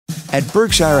at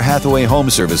Berkshire Hathaway Home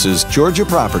Services, Georgia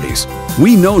Properties.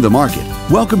 We know the market.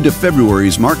 Welcome to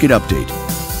February's Market Update.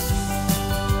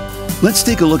 Let's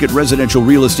take a look at residential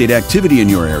real estate activity in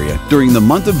your area during the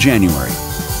month of January.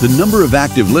 The number of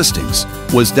active listings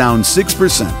was down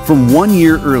 6% from 1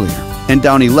 year earlier and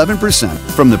down 11%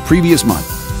 from the previous month.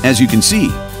 As you can see,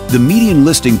 the median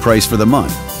listing price for the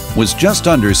month was just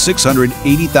under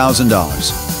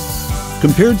 $680,000.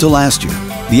 Compared to last year,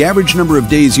 the average number of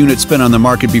days units spent on the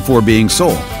market before being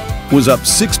sold was up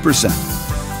 6%.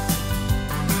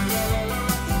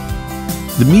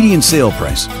 The median sale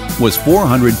price was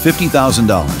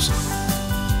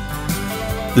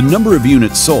 $450,000. The number of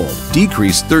units sold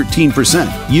decreased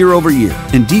 13% year over year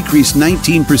and decreased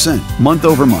 19% month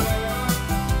over month.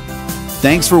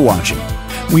 Thanks for watching.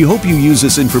 We hope you use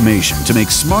this information to make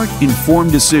smart,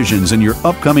 informed decisions in your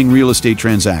upcoming real estate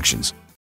transactions.